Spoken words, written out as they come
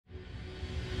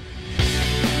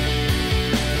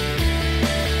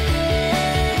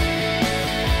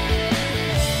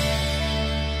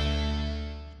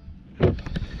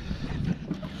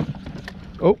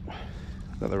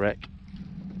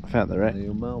found the wreck.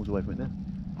 You're miles away from it now.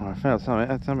 Oh, I found something.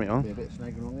 Had something on. Be a bit of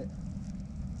snagging on it.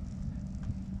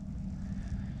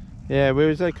 Yeah, we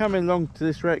was coming along to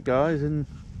this wreck, guys, and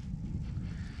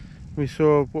we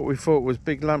saw what we thought was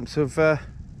big lumps of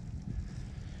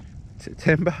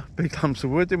timber, big lumps of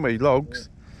wood, didn't we? Logs.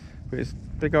 Yeah. But it's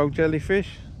big old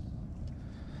jellyfish.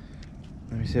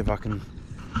 Let me see if I can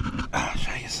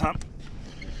show you some.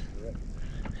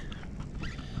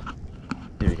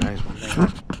 Here we go. Here's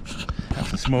one.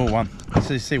 That's a small one.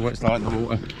 Let's see what it's like in the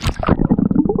water.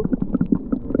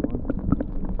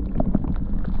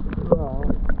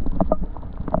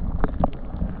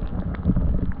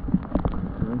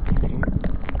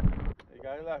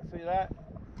 See that?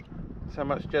 That's how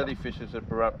much jellyfish is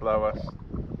below us.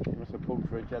 You must have pulled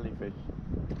for a jellyfish.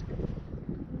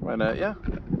 Won't hurt ya?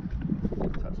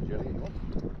 Touch the jelly, you want?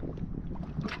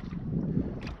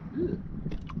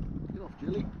 Get off,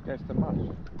 jelly. Goes to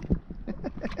mush.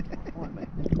 Right, mate.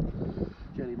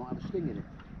 Jelly might have a sting in it.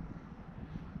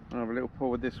 I'll have a little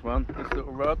pull with this one, this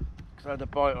little rod, because I had a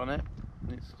bite on it,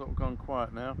 and it's sort of gone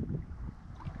quiet now.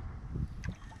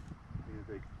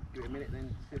 Give it a minute,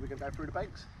 then see if we can go through the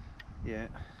banks. Yeah.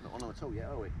 Not on them at all yet,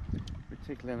 are we? We're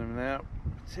tickling them now.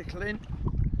 Tickling.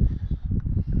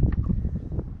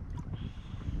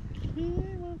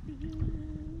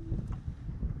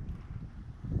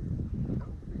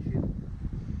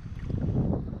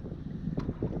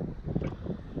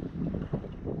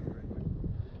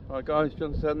 Alright guys,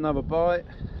 John's had another bite.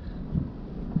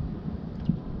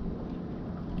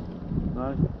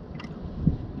 No?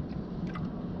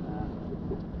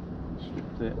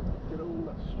 Stripped it.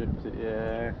 Stripped it,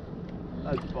 yeah.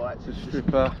 Loads of bites. It's a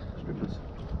stripper. Strippers.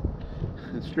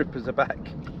 The strippers are back.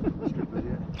 Strippers,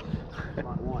 yeah.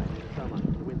 Like white in the summer, in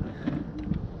the winter.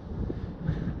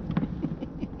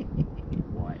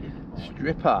 White.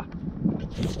 Stripper.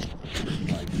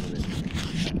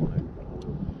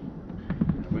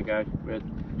 We go.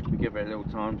 We give it a little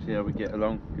time, see how we get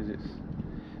along, because it's.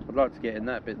 I'd like to get in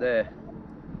that bit there.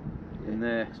 Yeah, in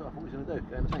there. That's what I thought we were going to do.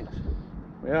 Go in the tanks.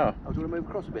 We are. I was going to move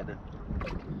across a bit then.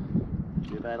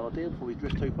 Be a bad idea before we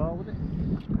drift too far with it.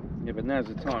 Yeah, but now's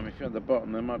the time. If you're at the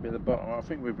bottom, there might be at the bottom. I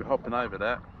think we'd be hopping over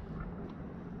that.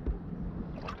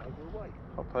 Over away.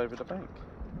 Hop over the bank.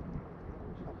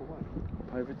 Hop away.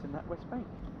 Hop over to that west bank.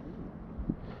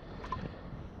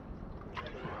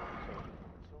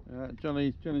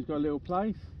 Johnny's got a little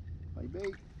place.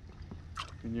 Maybe.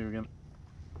 We knew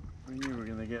we were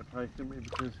gonna get a place, didn't we?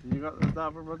 Because you got the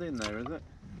other rod in there, is it?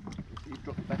 You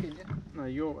dropped it back in, yeah? No,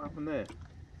 you're up in there.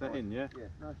 Is that in, yeah? Yeah,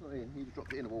 no, it's not in. You just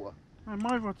dropped it in the water. Oh,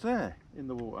 my rod's there, in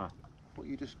the water. What,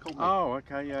 you just called me? Oh,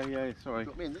 okay, yeah, sorry. You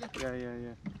dropped me in, didn't you?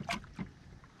 Yeah.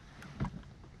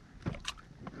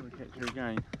 I'm gonna catch you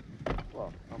again.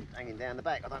 Well, I'm hanging down the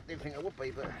back. I didn't think I would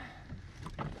be, but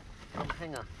I'm a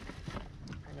hanger.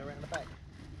 Hanger around the back.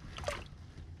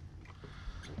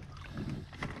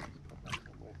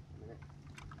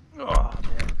 Oh,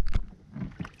 yeah.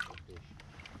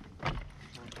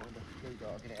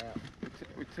 Get it out.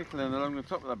 We're tickling along the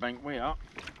top of the bank. We are.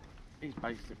 He's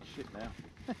basic shit now.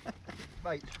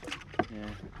 Mate. Yeah.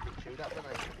 Chewed up, don't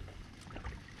they?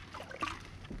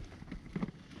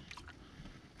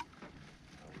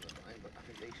 But I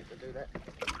think decent to do that.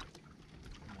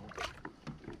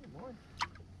 Mine.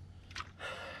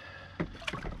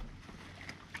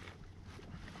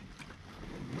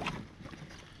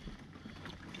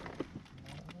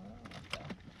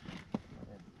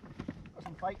 Got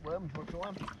some fake worms. You want to try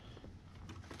them?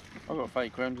 I've got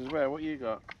fake worms as well. What you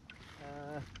got?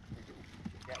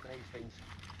 Japanese things.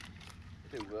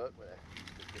 They do work, but they're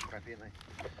a bit crappy, aren't they?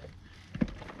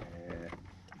 Yeah.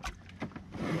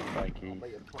 Fakey. Can't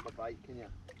beat a proper bait, can you?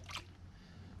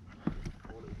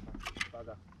 Poor little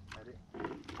bugger had it.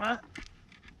 Huh?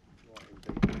 Right in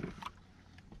deep.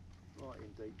 Right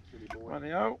in deep, silly boy.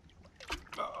 Righty-o.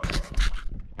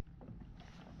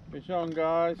 Fish on,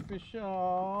 guys. Fish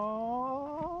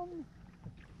on.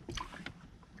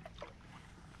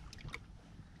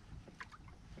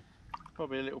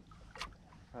 Probably a little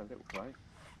play.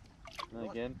 And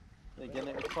again,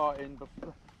 it was fighting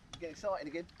before. Get excited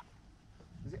again.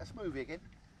 Is it a smoothie again?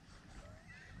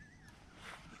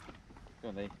 Go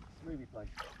on, Lee. Smoothie play.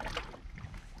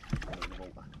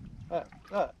 That's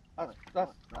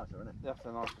nicer, isn't it? That's a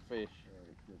nicer fish. Yeah,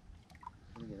 it's good.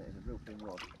 Look at that, it's a real thin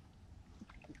rod.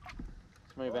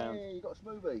 Smooth out. Hey, you got a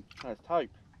smoothie. No, it's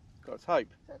taupe. Got a taupe.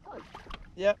 Is that a taupe?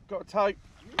 Yep, got a taupe.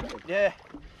 Really? Yeah.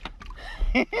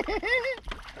 It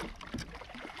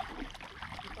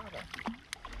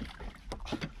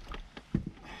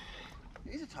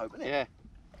is a taupe, isn't it? Yeah.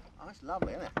 Oh, that's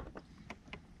lovely, isn't it?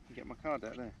 Get my card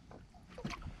out there.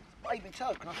 baby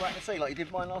toe. Can I throw it in the sea like you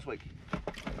did mine last week?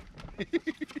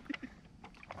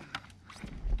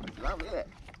 Lovely, isn't it?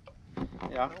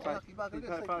 Yeah, Oh, I'll lucky bugger, take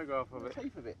look, a photograph of the it.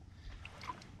 teeth of it.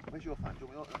 Where's your phone? Do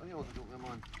you want me on yours or do you want me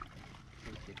on mine?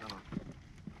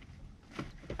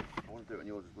 I want to do it on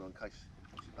yours as well in case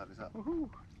she buggers up. Woohoo!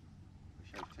 We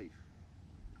show teeth.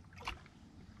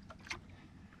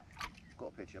 I've got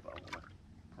a picture, but I want a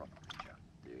proper picture.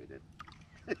 Yeah, it did.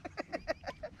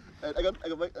 Hang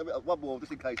on, mate. One more,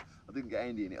 just in case I didn't get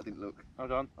Andy in it. I didn't look.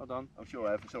 Hold on, hold on. I'm sure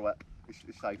I have. I'm sure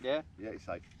it's safe. Yeah? Yeah, it's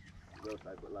safe. Well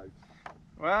safe, got loads.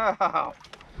 Wow!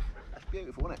 That's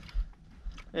beautiful, isn't it?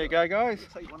 Here you go, guys.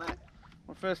 Take one out.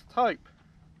 My first taupe.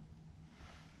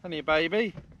 Only a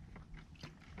baby.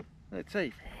 Their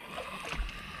teeth.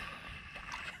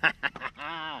 Is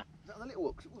that on the little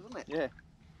hooks? It was, wasn't it? Yeah.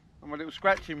 On my little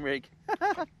scratching rig.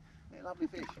 Yeah, lovely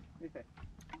fish.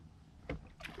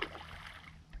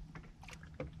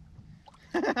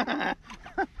 Yeah.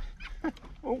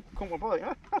 Oh, caught my bite,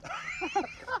 huh?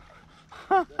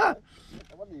 I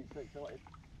wonder you tricked out.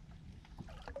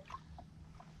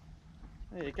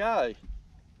 There you go.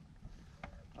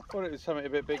 I thought it was something a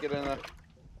bit bigger than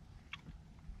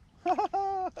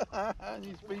a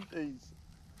new species.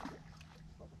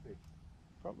 Proper fish.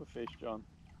 Proper fish, John.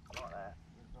 Like that.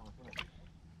 It's nice, isn't it?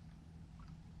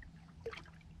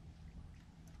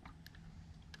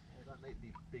 They don't need to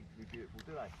be big to be beautiful,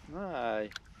 do they? No.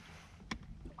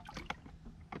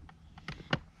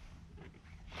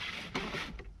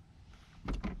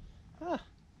 Ah.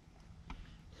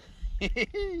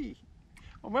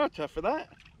 I'm well tough for that.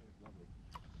 Lovely.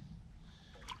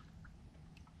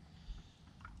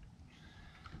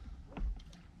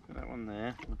 Put that one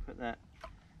there. We'll put that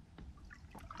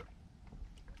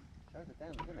Shows it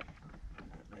down, doesn't it?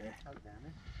 there. Shows it down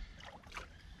there.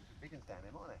 The big ones down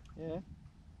there, mightn't Yeah.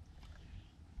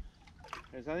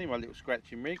 There's only my little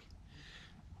scratching rig.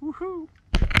 Woohoo!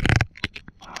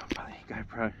 Oh, buddy,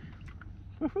 GoPro.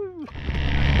 Woohoo!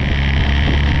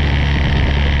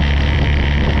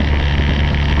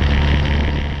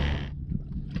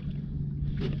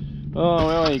 Oh,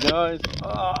 where are you guys?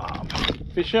 Oh,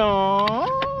 fish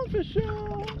on! Fish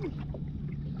on!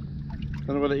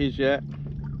 Don't know what it is yet.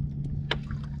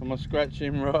 On my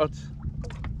scratching rod. they?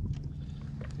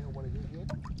 You know what it is yet?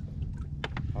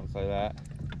 Can't say that.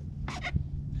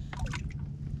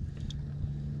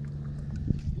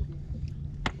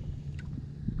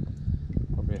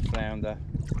 Probably a flounder.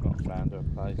 Not a flounder, a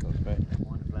place, I expect.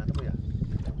 Mind the flounder, will you?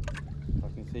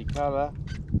 I can see colour.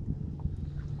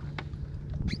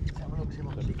 Let's have a look, see if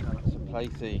I can see colour. It's a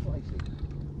placey. Placey.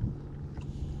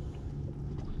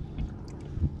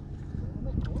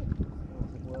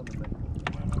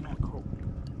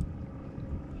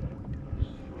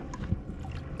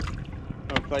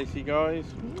 Oh, placey, guys.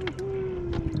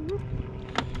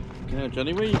 Yeah,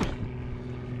 Johnny, where you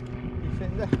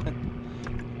sitting there?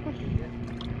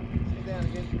 Sit down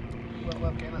again. What am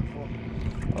I getting up for?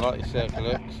 I like your circle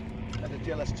hooks. Had a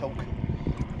jealous talk.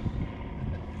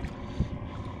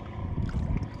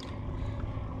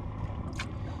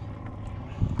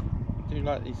 I do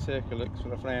like these circle hooks for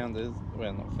the flounders.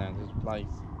 Well, not flounders, place.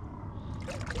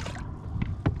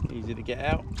 Easy to get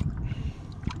out.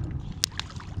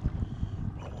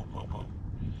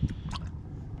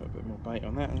 Put a bit more bait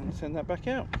on that and then send that back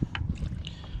out.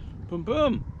 Boom,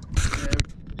 boom. Yeah,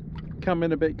 come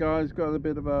in a bit, guys. Got a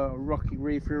bit of a rocky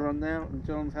reef we're on now, and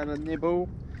John's had a nibble,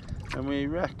 and we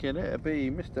reckon it'll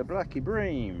be Mr. Blackie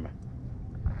Bream.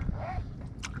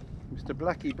 Mr.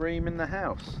 Blackie Bream in the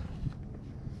house.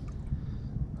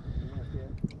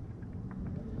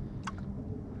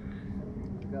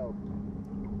 Go.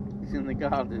 He's in the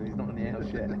garden, he's not in the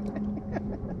house yet.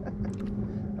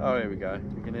 Oh, here we go.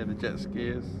 You can hear the jet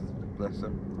skiers. Bless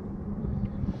them.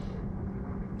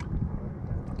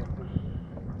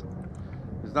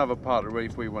 There's another part of the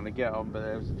reef we want to get on, but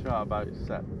there's a charter boat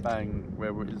sat bang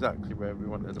exactly where we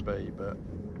wanted to be, but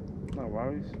no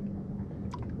worries.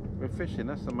 We're fishing,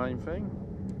 that's the main thing.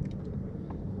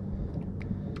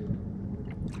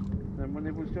 No more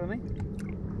nibbles, Johnny?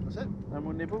 What's it? No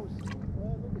more nibbles?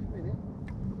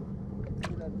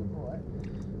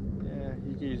 Yeah,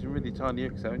 you're using really tiny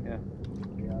hooks, haven't you?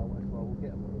 Yeah, that's why we'll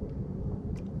get them.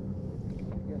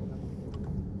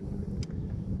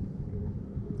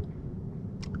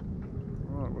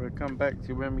 Right, we'll come back to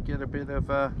you when we get a bit of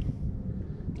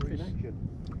Fish action.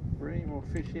 bream or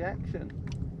fishy action.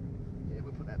 Yeah,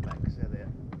 we'll put that back because they're there.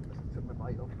 Took my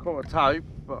bait off. Caught a taupe,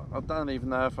 but I don't even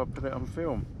know if I put it on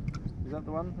film. Is that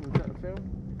the one? Was that the film?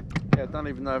 Yeah, I don't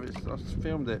even know if it's. I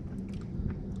filmed it.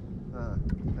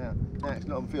 Now it's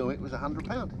not on film, it was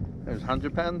 £100. It was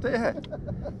 £100 there.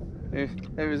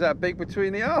 It was that big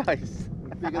between the eyes.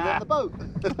 Bigger than the boat.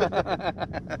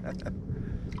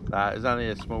 Nah, it was only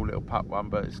a small little pup one,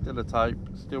 but it's still a tope,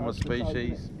 still my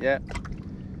species. Yeah,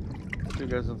 still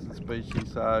goes onto the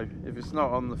species. So if it's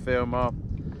not on the film, I'll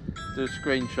do a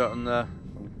screenshot and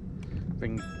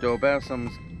ring doorbell.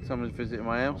 Someone's visiting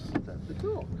my house.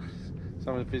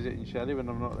 Someone's visiting Shelley when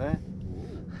I'm not there.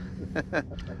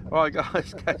 Right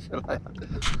guys, catch you later.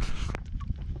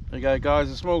 There you go guys,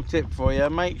 a small tip for you.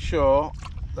 Make sure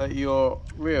that your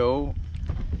reel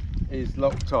is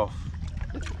locked off.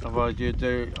 Otherwise you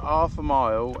do half a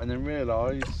mile and then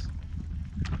realise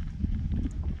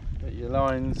that your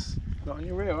line's not on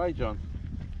your reel, eh John?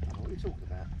 What are you talking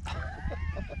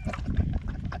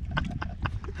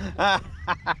about?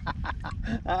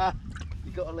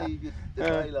 You've got to leave the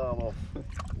tail arm off.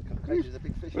 There's a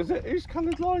big fish. Was it, whose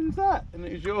coloured line's that? And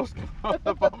it was yours on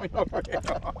the bottom of your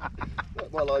reel.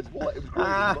 My line's white, it was green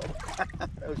on the bottom.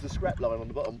 That was the scrap line on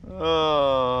the bottom.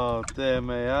 Oh dear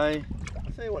me, eh?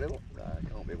 I'll tell you what, it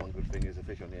can't be one good thing, there's a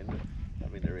fish on the end. I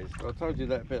mean there is. Well, I told you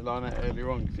that bit line out earlier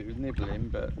on because it was nibbling,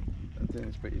 but I didn't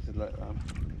expect you to let that.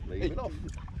 Leave it off.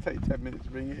 Take 10 minutes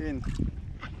to bring it in.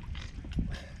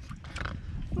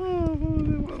 Oh,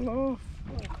 what a laugh.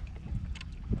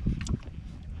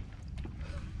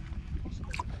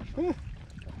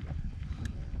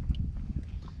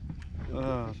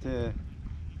 Oh dear.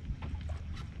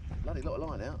 Bloody lot of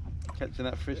line out. Catching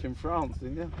that fish in France,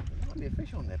 didn't you? There might be a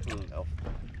fish on there pulling it off.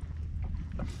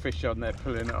 A fish on there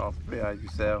pulling it off. Behave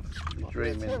yourself. You're Might be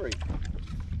a dreaming. Terry.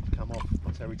 Come off,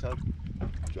 a Terry tug.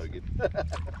 Joking.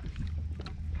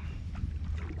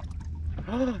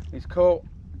 He's caught.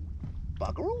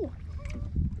 Bugger all.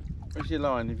 Where's your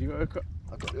line? Have you got a hook?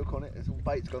 I've got the hook on it, it's all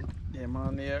bait's gone. Yeah,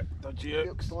 man, the dodgy The hook.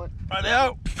 hook's tight. Right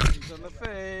out. He's on the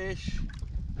fish.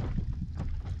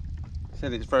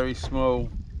 Said it's very small.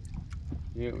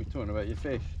 Yeah, we're talking about your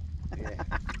fish. Yeah.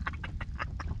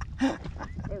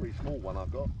 Very small one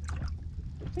I've got.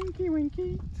 Tinky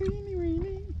winky, teeny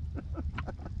weeny.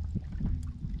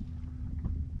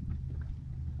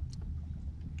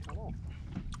 Come on.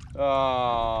 Oh,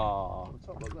 On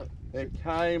top, look. it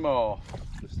came off.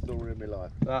 The story of my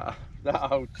life. That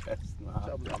old chestnut.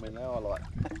 I mean, they are like,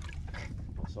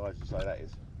 what size to say that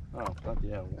is? Oh, bloody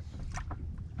hell.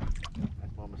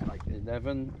 That's my mistake.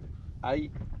 11,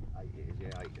 8. 8 it is,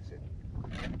 yeah, 8 is it.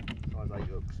 Size 8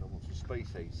 hooks, I want some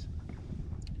species.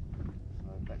 So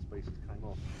that species came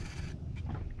off.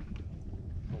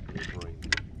 Probably a bream.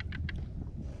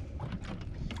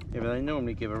 Yeah, but they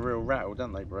normally give a real rattle,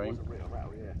 don't they, It Bream? was a real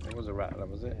rattle, yeah. It was a rattler,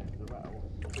 was it? Yeah, it was a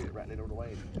rattle. I think it rattling all the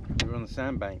way in. We were on the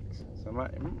sandbanks, so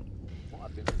Might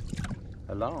have been.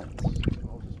 a lance. I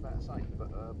was just about to say, but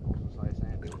I was going to say a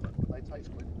sand eel, but they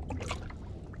taste good.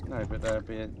 No, but they'd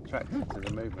be attracted to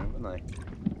the movement, wouldn't they?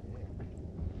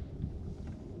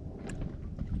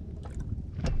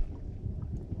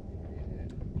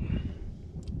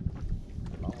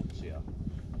 Yeah.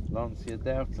 Lancia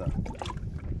Delta.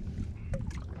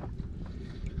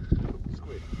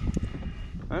 Squid.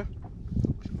 Huh?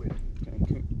 Squid.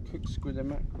 Okay, cook squid and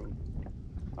mackerel.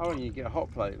 Oh, and you get a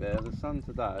hot plate there. The sun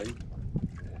today,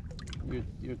 you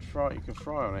could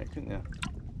fry on it, couldn't you?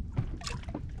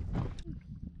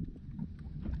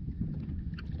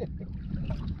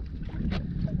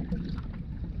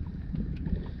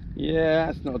 Yeah,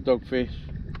 that's not a dogfish.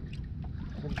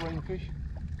 Is it a bream fish?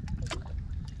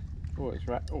 Oh, it's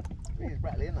rat. Oh, I think it's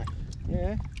rattly, isn't it?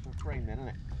 yeah. It's a bream then, isn't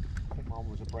it? I think mine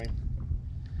was a bream.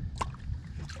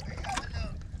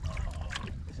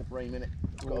 It's a bream, isn't it?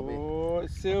 It's got to be. Oh,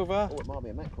 it's silver. Oh, it might be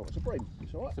a mackerel. It's a bream.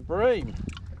 It's alright. It's a bream.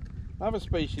 Another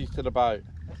species to the boat.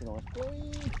 That's a nice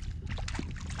bream.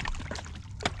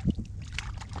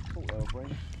 Oh, well,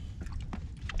 bream.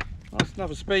 That's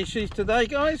another species today,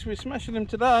 guys. We're smashing them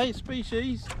today.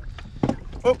 Species.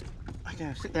 Oh,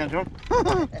 okay, sit down, John.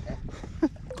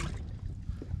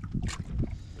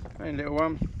 Hey, little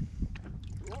one.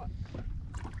 Right.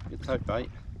 Good tope bait.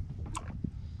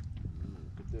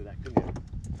 Could do that, couldn't you?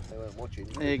 They weren't watching.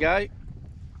 There you go.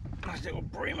 Nice little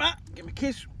breamer. Give me a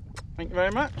kiss. Thank you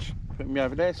very much. Put me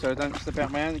over there so I don't slip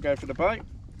out my hand and go for the boat.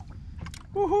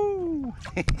 Woohoo!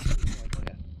 I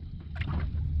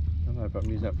know, but I'm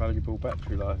using that valuable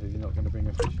battery life if you're not going to bring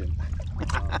a fish in.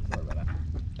 Oh, sorry about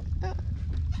that.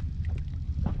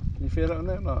 Can you feel it on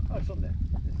there or not? Oh, it's on there.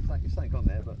 It's something on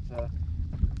there, but I'm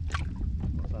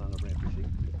not saying I'm going to bring a fish in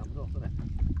because it comes off, doesn't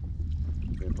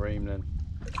it? Be a bream then.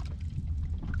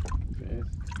 If it is.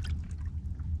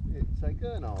 It's a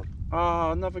Gurnard.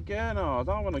 Oh, another Gurnard.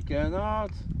 I want a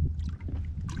Gurnard.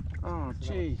 Oh,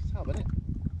 gee. Tub, isn't it?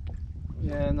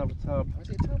 Yeah, another tub. Oh, is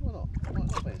it a tub or not? It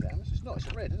might not be, is it? It's not, it's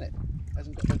a red, isn't it?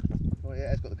 Hasn't got the. Oh, yeah, it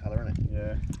has got the colour, isn't it?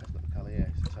 Yeah. It's got the colour, yeah,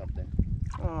 it's a tub then.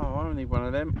 Oh, I need one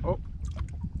of them. Oh.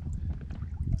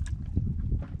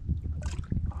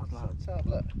 I'd like It's a tub,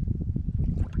 look.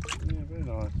 Yeah, very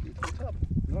nice. It's a tub.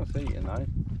 Nice eating though.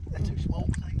 They're too small,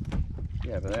 mate.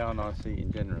 Yeah, but they are nice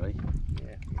eating generally.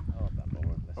 Yeah, hard that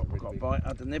more. That's Oh, a really got a big bite,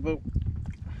 had the nibble.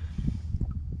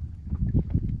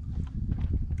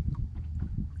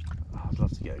 Oh, I'd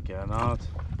love to get a gurnard.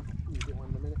 You get one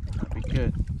in a minute. That'd be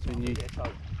good. Get a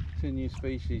toad. Two new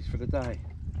species for the day.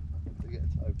 You get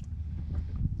a toad.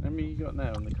 How many you got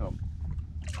now on the comp?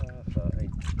 13.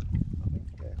 I think,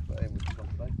 yeah, 13 was on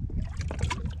today.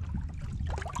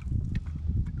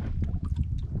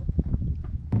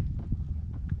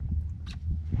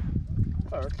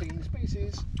 Thirteen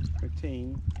species.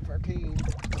 13. 13.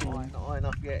 Not high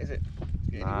enough yet, is it?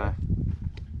 Nah.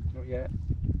 Not yet.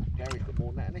 Gary's got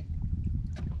more than that, hasn't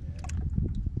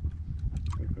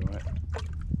We'll be right.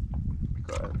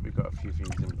 We've got a few things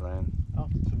in plan. he?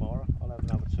 After tomorrow, I'll have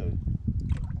another 2.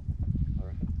 I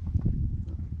reckon.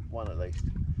 One at least.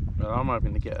 Well, I'm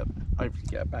hoping to hopefully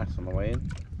get a bass on the way in.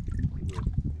 You will,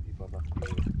 if you bother. You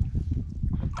will.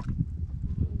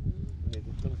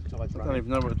 As long as the tide's I don't running. even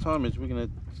know what the time is. We're going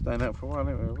to stay out for a while,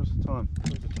 aren't we? What's the time? As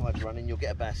long as the tide's running, you'll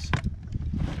get a bass.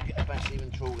 You'll get a bass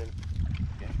even trawling.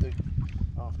 You have to.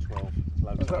 12:30. It's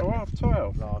low Is that tide. all right for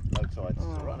 12? Low tide. It's Oh,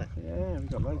 alright, isn't it? yeah, we've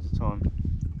got loads of time.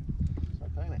 It's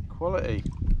okay, isn't it? Quality.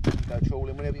 You go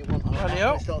trawling whenever you want. Bloody When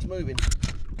hell. it starts moving.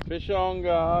 Fish on,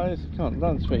 guys.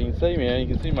 Don't speak, you can see me here. You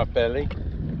can see my belly.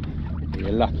 You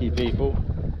lucky people.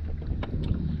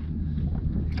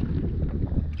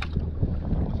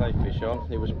 Say fish on.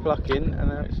 It was plucking and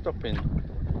now it's stopping.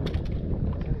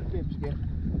 Fibs again.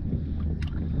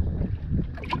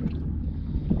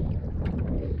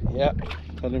 Yep.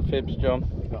 Telling fibs, John.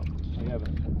 You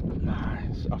haven't. Nah,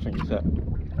 I think it's that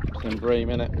some bream,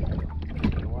 innit?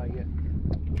 Away yet.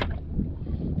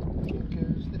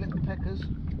 Peckers, the little peckers.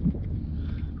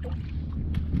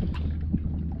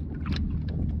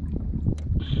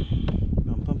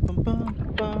 Bum, bum, bum,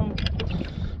 bum, bum.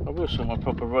 I will sort my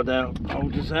proper rod out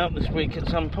holders out this week at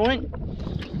some point.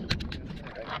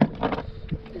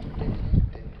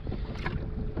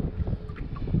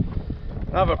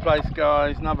 Another place,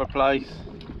 guys, another place. Is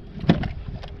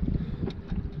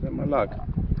that my lug?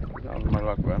 That was my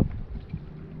lug, bro.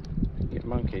 Get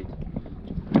monkeyed.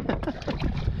 Not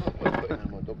worth putting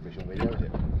on my dogfish on video, is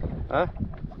it? Huh?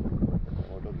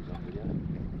 My doggies on video.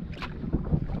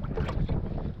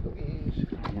 Doggies.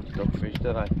 Much dogfish,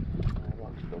 do they? I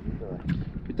like doggies, do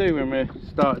We do when we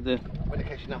started the they? When they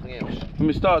catch nothing else. when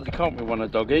we started the comp we want a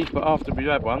doggy, but after we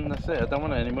had one, that's it. I don't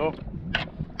want it anymore.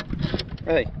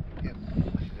 Hey, Yep,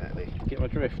 exactly. get my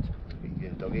drift. Yeah,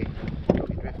 doggy.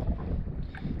 Doggy drift.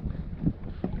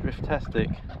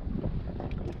 Driftastic.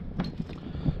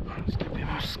 Let's get a bit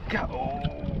more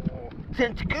scuttle.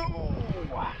 Tentacle.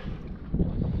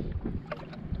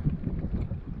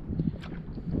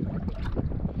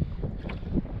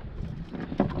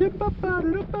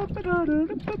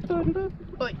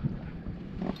 Oi!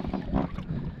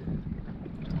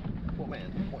 What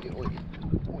man? What you oi?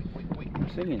 Oi, oi, oi. I'm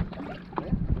singing. Don't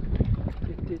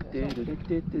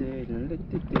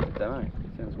know.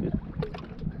 Sounds good.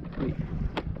 Wait.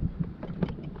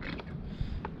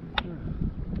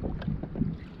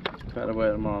 Back to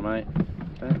work tomorrow, mate.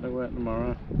 Back to work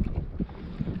tomorrow.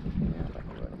 Yeah, back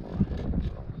to work tomorrow.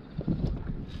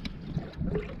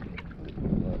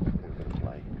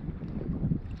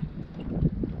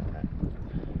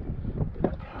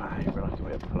 Play, we like a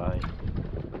bit of play.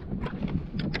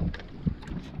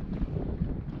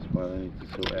 That's why they need to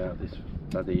sort out this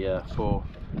bloody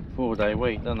 4-day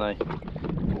week, don't they?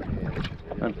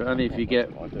 But only if you get,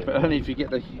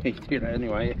 the you do that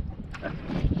anyway.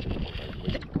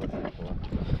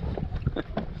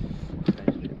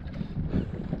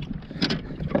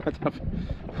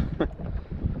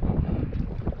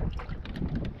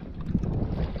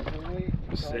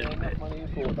 Enough money in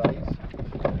 4 days.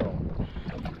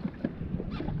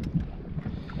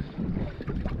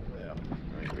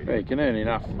 Yeah, you can earn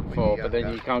enough for, but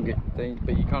then you can't get,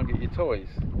 your toys.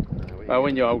 Well,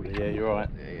 when you're older, yeah, you're right.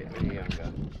 Yeah, when you're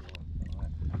younger.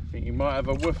 I think you might have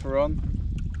a woofer on.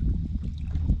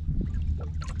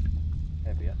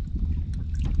 Heavier.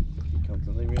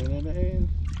 Constantly reeling it in.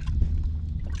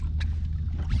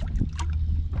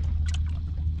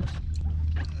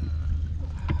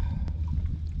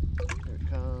 Here it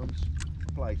comes.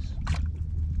 Place.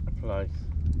 A place.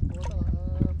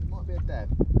 Might be a dab.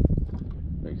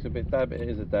 Looks a bit dab. It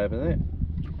is a dab, isn't it?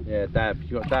 Yeah, dab.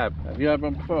 You got dab. Have you had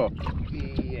one before?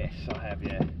 Yes, I have,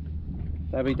 yeah.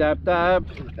 Dabby dab dab.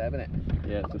 It's a dab, innit?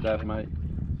 Yeah, it's a dab, mate.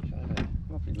 Show me.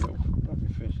 Lovely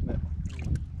fish, isn't it?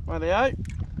 Rightio.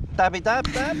 Dabby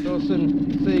dab dab. Saw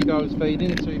some seagulls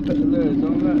feeding, so we put the lures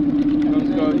on. Look,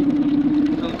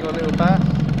 one's got a little bass.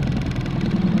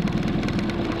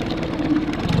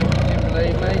 Can you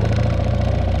believe me?